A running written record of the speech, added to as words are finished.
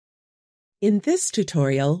In this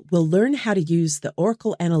tutorial, we'll learn how to use the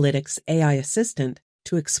Oracle Analytics AI Assistant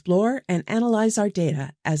to explore and analyze our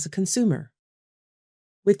data as a consumer.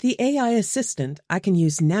 With the AI Assistant, I can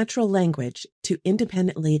use natural language to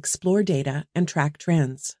independently explore data and track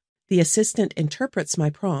trends. The Assistant interprets my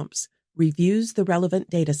prompts, reviews the relevant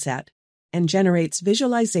dataset, and generates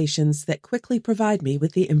visualizations that quickly provide me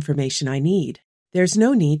with the information I need. There's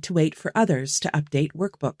no need to wait for others to update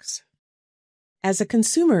workbooks. As a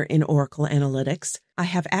consumer in Oracle Analytics, I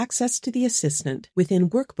have access to the Assistant within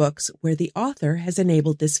workbooks where the author has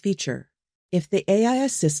enabled this feature. If the AI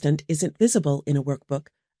Assistant isn't visible in a workbook,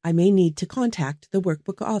 I may need to contact the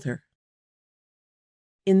workbook author.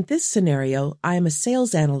 In this scenario, I am a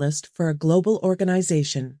sales analyst for a global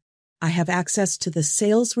organization. I have access to the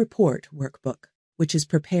Sales Report workbook, which is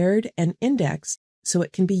prepared and indexed so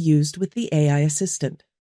it can be used with the AI Assistant.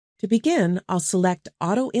 To begin, I'll select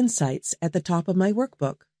Auto Insights at the top of my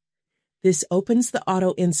workbook. This opens the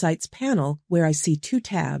Auto Insights panel where I see two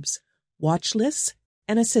tabs, Watch Lists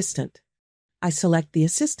and Assistant. I select the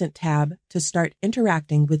Assistant tab to start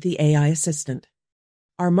interacting with the AI Assistant.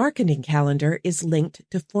 Our marketing calendar is linked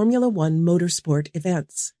to Formula One motorsport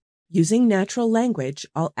events. Using natural language,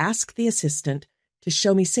 I'll ask the Assistant to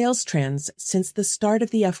show me sales trends since the start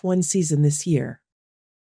of the F1 season this year.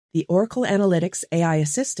 The Oracle Analytics AI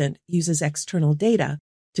Assistant uses external data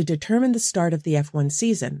to determine the start of the F1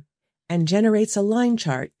 season and generates a line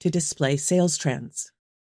chart to display sales trends.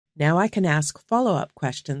 Now I can ask follow-up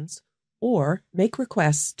questions or make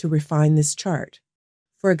requests to refine this chart.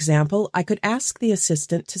 For example, I could ask the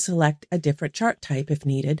Assistant to select a different chart type if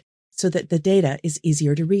needed so that the data is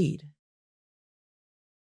easier to read.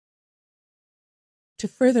 To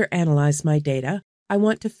further analyze my data, I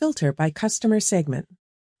want to filter by customer segment.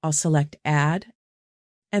 I'll select Add,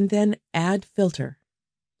 and then Add Filter.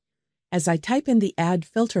 As I type in the Add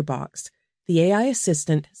Filter box, the AI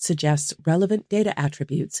Assistant suggests relevant data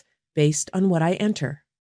attributes based on what I enter.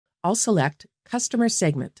 I'll select Customer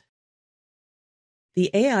Segment. The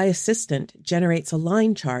AI Assistant generates a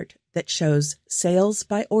line chart that shows sales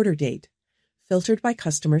by order date, filtered by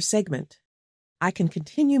customer segment. I can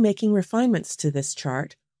continue making refinements to this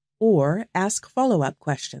chart or ask follow-up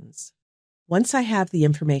questions. Once I have the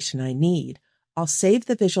information I need, I'll save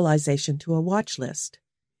the visualization to a watch list.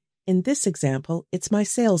 In this example, it's my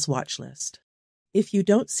sales watch list. If you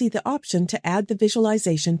don't see the option to add the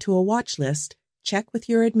visualization to a watch list, check with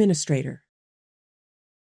your administrator.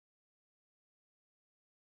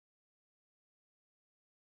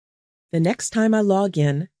 The next time I log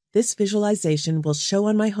in, this visualization will show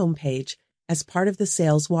on my homepage as part of the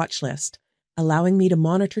sales watch list, allowing me to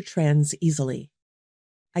monitor trends easily.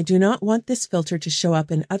 I do not want this filter to show up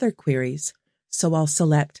in other queries, so I'll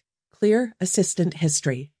select Clear Assistant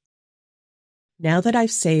History. Now that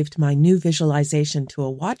I've saved my new visualization to a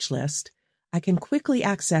watch list, I can quickly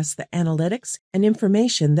access the analytics and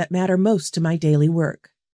information that matter most to my daily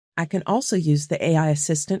work. I can also use the AI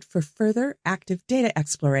Assistant for further active data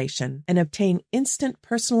exploration and obtain instant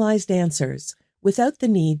personalized answers without the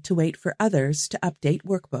need to wait for others to update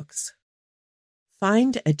workbooks.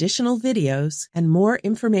 Find additional videos and more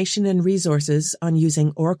information and resources on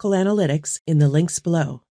using Oracle Analytics in the links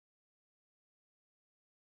below.